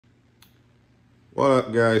What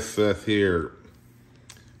up, guys? Seth here.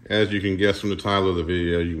 As you can guess from the title of the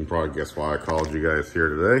video, you can probably guess why I called you guys here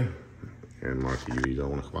today. And my TV don't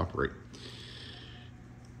want to cooperate.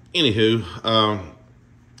 Anywho,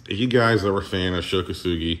 if you guys are a fan of Sho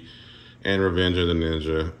Kosugi and Revenge of the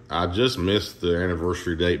Ninja, I just missed the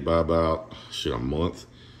anniversary date by about, a month.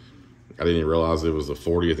 I didn't even realize it was the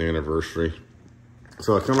 40th anniversary.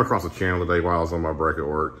 So I come across a channel today while I was on my break at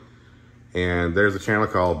work. And there's a channel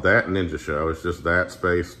called That Ninja Show. It's just That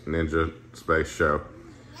Space Ninja Space Show.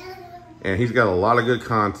 And he's got a lot of good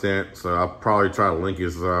content, so I'll probably try to link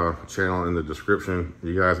his channel in the description.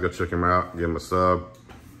 You guys go check him out, give him a sub.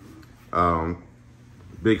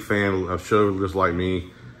 Big fan of shows just like me.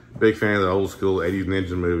 Big fan of the old school 80s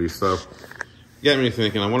ninja movies. So, got me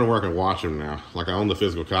thinking, I wonder where I can watch them now. Like, I own the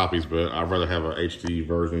physical copies, but I'd rather have an HD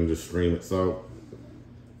version and just stream it. So,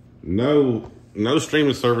 no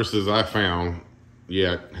streaming services I found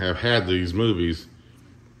yet have had these movies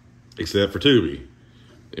except for Tubi.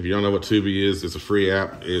 If you don't know what Tubi is, it's a free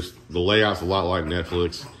app. The layout's a lot like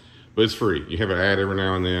Netflix, but it's free. You have an ad every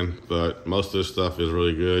now and then, but most of this stuff is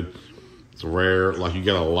really good. It's rare. Like, you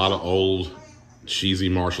got a lot of old, cheesy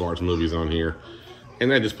martial arts movies on here,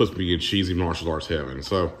 and that just puts me in cheesy martial arts heaven.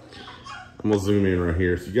 So, I'm going to zoom in right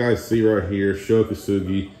here. So, you guys see right here, Sho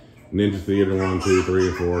Kosugi, Ninja Theater 1, 2, 3,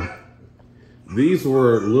 and 4. These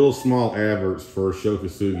were little small adverts for Sho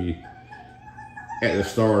Kosugi at the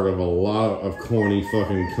start of a lot of corny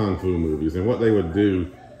fucking kung fu movies. And what they would do,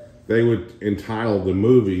 they would entitle the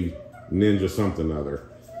movie Ninja something other.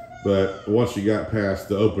 But once you got past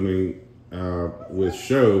the opening with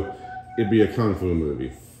Sho, it'd be a kung fu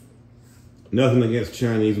movie. Nothing against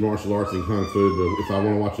Chinese martial arts and kung fu, but if I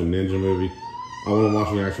want to watch a ninja movie, I want to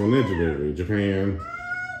watch an actual ninja movie. Japan,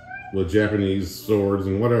 with Japanese swords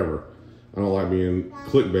and whatever. I don't like being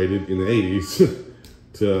clickbaited in the 80s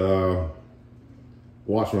to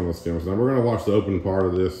watch one of those films. Now, we're going to watch the opening part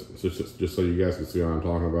of this, just so you guys can see what I'm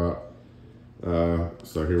talking about.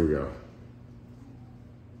 So here we go.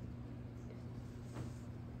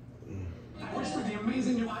 Watch for the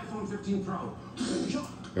amazing new iPhone 15 Pro.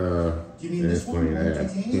 You mean this one?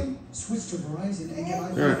 Titanium? Switch to Verizon and get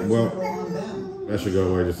iPhone 15 Pro on them. That should go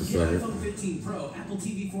away just a second. iPhone 15 Pro, Apple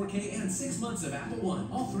TV 4K, and 6 months of Apple One.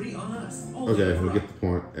 All three on us. Okay, we get the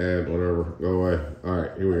point. Add, whatever. Go away. All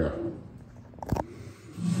right, here we go.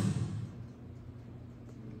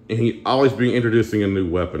 And he always be introducing a new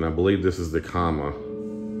weapon. I believe this is the Kama,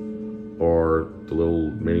 or the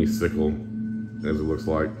little mini sickle, as it looks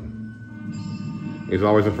like. He's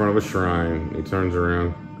always in front of a shrine. He turns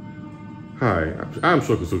around. Hi, I'm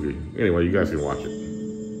Sho Kosugi. Anyway, you guys can watch it.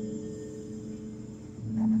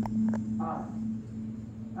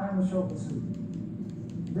 Hi, I'm Sho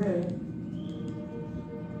Kosugi. Today,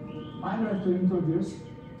 I'd like to introduce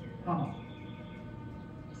Kama.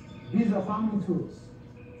 These are farming tools.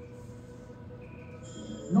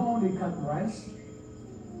 Not only cut rice,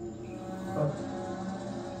 but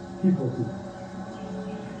people too.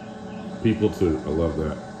 People too. I love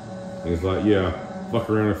that. And he's like, yeah, fuck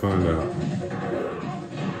around and find out.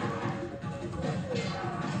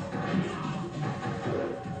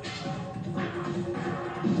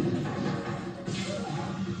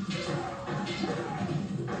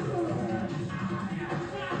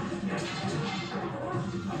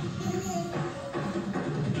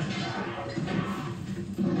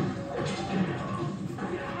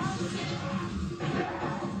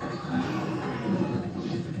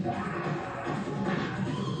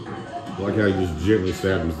 I like how he just gently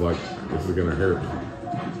stabbed him. He's like, this is gonna hurt.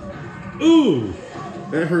 Ooh!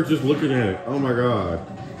 That hurt just looking at it. Oh my god.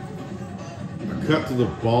 A cut to the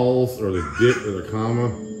balls or the dick or the Kama.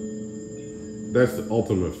 That's the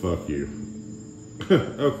ultimate fuck you.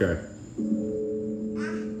 Okay.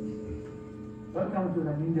 Welcome to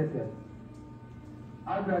the Ninja Theater.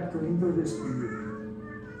 I'd like to introduce to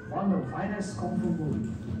you one of the finest kung fu movies.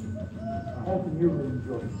 I hope you will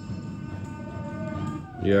enjoy it.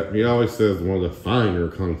 Yeah, he always says one of the finer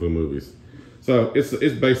kung fu movies. So it's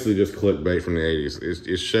basically just clickbait from the 80s.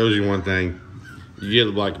 It shows you one thing. You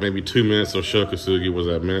get like maybe 2 minutes of Sho Kosugi, was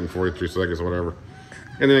that minute and 43 seconds or whatever.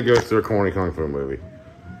 And then it goes to a corny kung fu movie.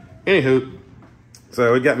 Anywho,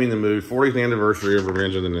 so it got me in the mood. 40th anniversary of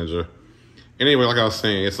Revenge of the Ninja. Anyway, like I was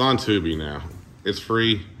saying, it's on Tubi now. It's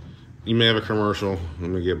free. You may have a commercial.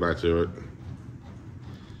 Let me get back to it.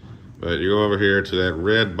 But you go over here to that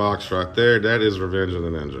red box right there. That is Revenge of the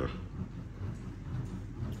Ninja.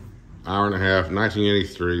 Hour and a half,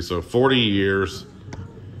 1983. So 40 years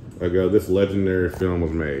ago, this legendary film was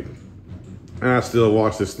made. And I still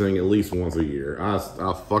watch this thing at least once a year. I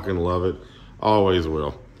fucking love it. Always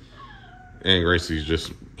will. And Gracie's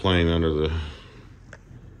just playing under the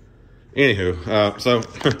Anywho, so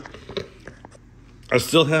I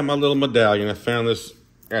still have my little medallion. I found this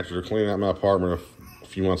after cleaning out my apartment a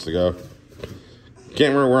few months ago.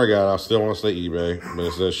 Can't remember where I got it. I still want to say eBay, but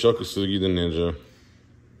it says Sho Kosugi the Ninja.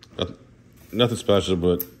 Nothing special,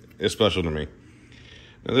 but it's special to me.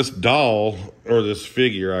 Now, this doll, or this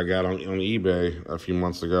figure I got on eBay a few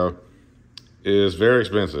months ago, is very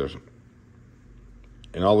expensive.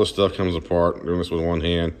 And all this stuff comes apart, doing this with one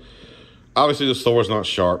hand. Obviously, the sword's not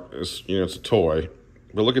sharp. It's, it's a toy.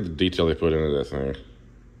 But look at the detail they put into that thing.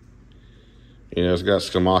 It's got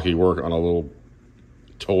Skamaki work on a little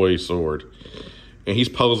toy sword. And he's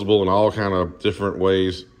posable in all kind of different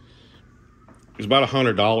ways. He's about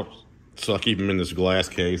 $100, so I keep him in this glass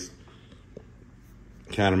case.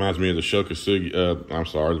 Kind of reminds me of the Sho Kosugi,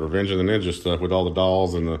 the Revenge of the Ninja stuff with all the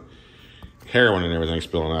dolls and the heroin and everything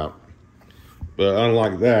spilling out. But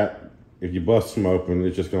unlike that, if you bust them open,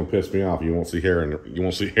 it's just going to piss me off. You won't see heroin. You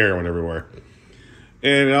won't see heroin everywhere.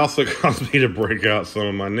 And it also caused me to break out some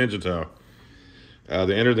of my Ninja Toe.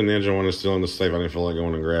 The Enter the Ninja one is still in the safe. I didn't feel like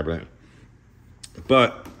going and grabbing it.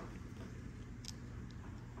 But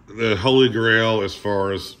the Holy Grail as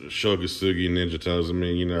far as Sho Kosugi Ninja Toes, I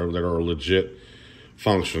mean, that are legit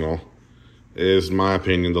functional, is, my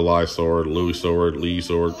opinion, the Lee Sword,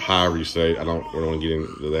 however you say it. I don't want to get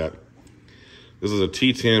into that. This is a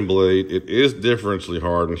T10 blade. It is differentially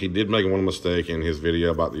hardened. He did make one mistake in his video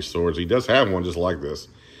about these swords. He does have one just like this.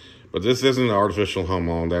 But this isn't an artificial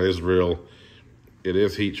hamon. That is real. It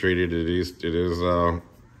is heat treated. It is differentially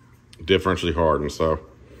hardened. So,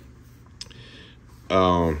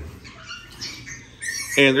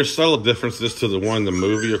 and there's subtle differences to the one in the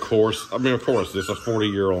movie, of course. I mean, of course, it's a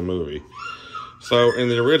 40-year-old movie. So, in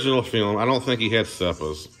the original film, I don't think he had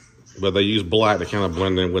seppas, but they used black to kind of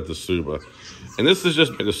blend in with the Tsuba. And this is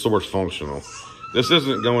just the sword's functional. This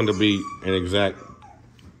isn't going to be an exact,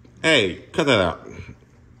 hey, cut that out,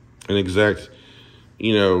 an exact,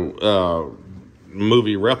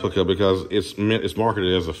 movie replica, because it's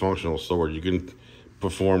marketed as a functional sword. You can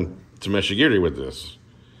perform Tameshigiri with this.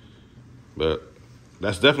 But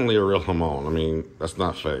that's definitely a real hamon. I mean, that's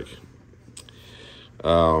not fake.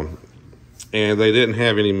 And they didn't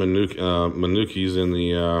have any Manukis in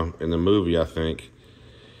the movie, I think.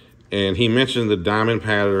 And he mentioned the diamond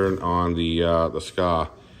pattern on the ska.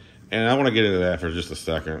 And I want to get into that for just a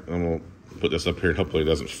second. I'm going to put this up here and hopefully it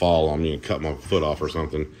doesn't fall on me and cut my foot off or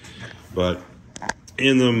something. But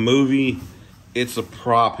in the movie, it's a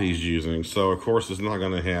prop he's using. So, of course, it's not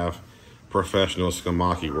going to have professional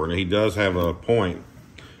Skamaki work. Now, he does have a point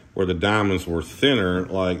where the diamonds were thinner,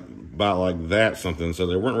 about like that something. So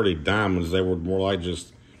they weren't really diamonds. They were more like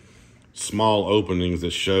just small openings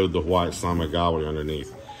that showed the white Samagawa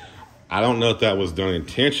underneath. I don't know if that was done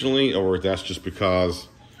intentionally or if that's just because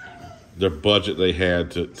the budget they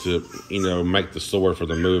had to make the sword for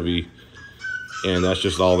the movie, and that's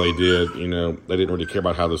just all they did. They didn't really care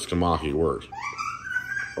about how the Skamaki worked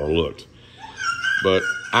or looked. But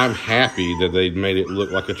I'm happy that they made it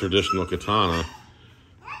look like a traditional katana.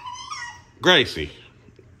 Gracie,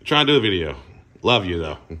 try and do a video. Love you,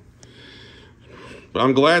 though. But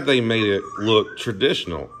I'm glad they made it look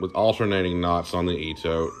traditional with alternating knots on the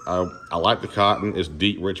Ito. I like the cotton. It's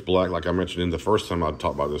deep, rich black, like I mentioned in the first time I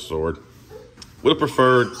talked about this sword. Would have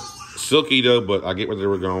preferred silk Ito, but I get where they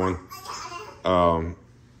were going. And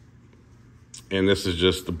this is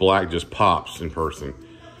just, the black just pops in person.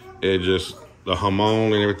 The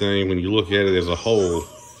hamon and everything, when you look at it as a whole,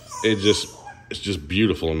 it's just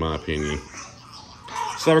beautiful in my opinion.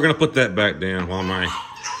 So we're going to put that back down while my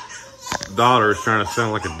daughter is trying to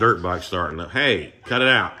sound like a dirt bike starting up. Hey, cut it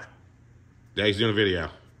out. Daddy's doing a video.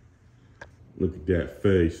 Look at that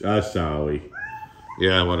face. I'm sorry.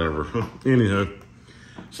 Yeah, whatever. Anywho.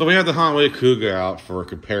 So we have the Hanwei Kuga out for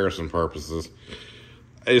comparison purposes.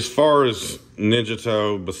 As far as Ninja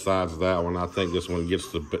Toe, besides that one, I think this one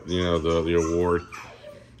gets the award.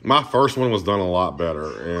 My first one was done a lot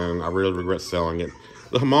better, and I really regret selling it.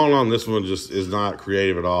 The hamon on this one just is not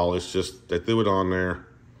creative at all. It's just, they threw it on there,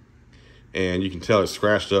 and you can tell it's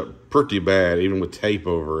scratched up pretty bad, even with tape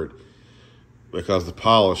over it, because the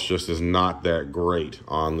polish just is not that great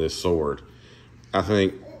on this sword. I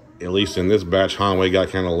think, at least in this batch, Hanwei got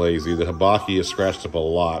kind of lazy. The Hibaki is scratched up a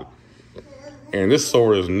lot. And this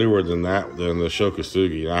sword is newer than the Sho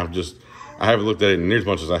Kosugi. I haven't looked at it near as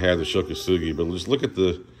much as I had the Sho Kosugi, but just look at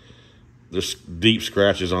there's deep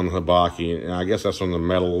scratches on the Hibaki, and I guess that's from the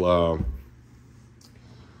metal,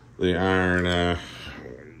 the iron,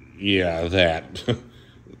 that.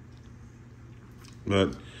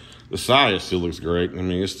 But the size still looks great. I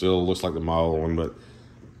mean, it still looks like the model one, but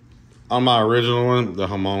On my original one, the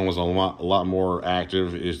Hamon was a lot more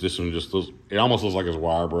active. This one just looks, it almost looks like it's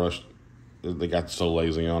wire brushed. They got so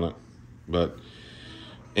lazy on it.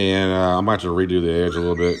 And I might have to redo the edge a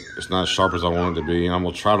little bit. It's not as sharp as I want it to be. And I'm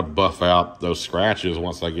going to try to buff out those scratches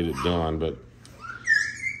once I get it done. But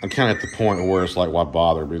I'm kind of at the point where it's like, why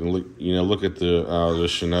bother? But look at the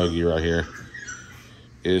Shinogi right here.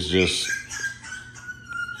 It's just,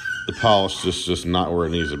 the polish is just not where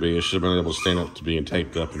it needs to be. It should have been able to stand up to being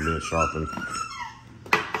taped up and being sharpened.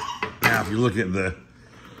 Now, if you look at the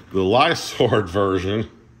Lysord version,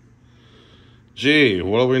 gee,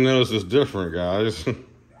 what do we notice is different, guys?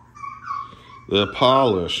 The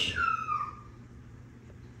polish.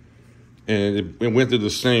 And it went through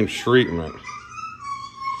the same treatment.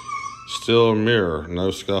 Still a mirror,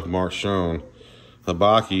 no scuff marks shown.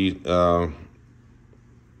 Habaki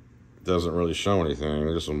doesn't really show anything.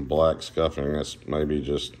 There's some black scuffing. That's maybe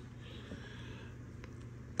just,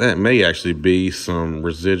 that may actually be some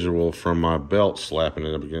residual from my belt slapping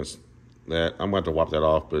it up against that. I'm going to have to wipe that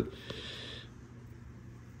off, but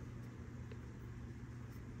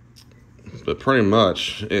pretty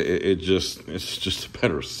much it's just a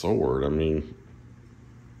better sword. I mean,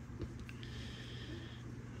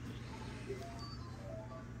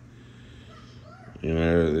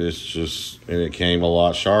 it's just, and it came a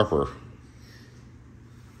lot sharper.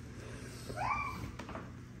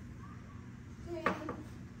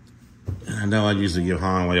 I know I usually give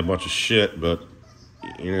Hanwei a bunch of shit, but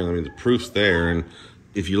I mean, the proof's there. And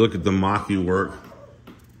if you look at the Maki work,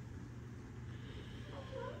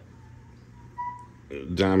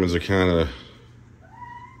 diamonds are kind of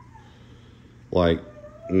like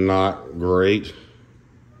not great,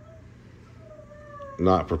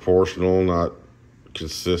 not proportional, not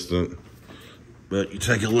consistent. But you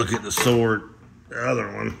take a look at the sword, the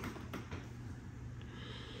other one,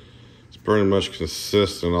 it's pretty much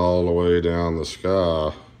consistent all the way down the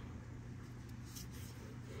sky.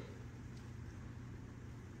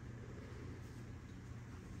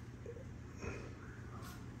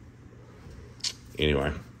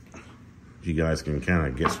 Anyway, you guys can kind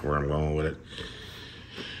of guess where I'm going with it.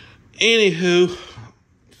 Anywho,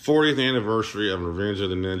 40th anniversary of Revenge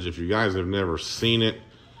of the Ninja. If you guys have never seen it,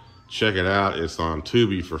 check it out. It's on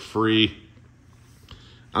Tubi for free.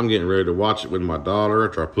 I'm getting ready to watch it with my daughter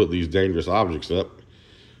after I put these dangerous objects up.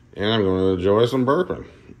 And I'm going to enjoy some bourbon.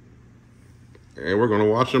 And we're going to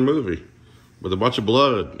watch a movie with a bunch of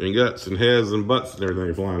blood and guts and heads and butts and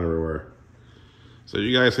everything flying everywhere. So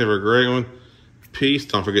you guys have a great one. Peace.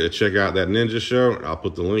 Don't forget to check out that Ninja show. I'll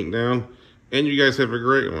put the link down. And you guys have a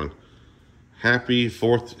great one. Happy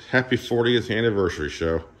 40th anniversary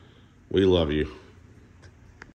show. We love you.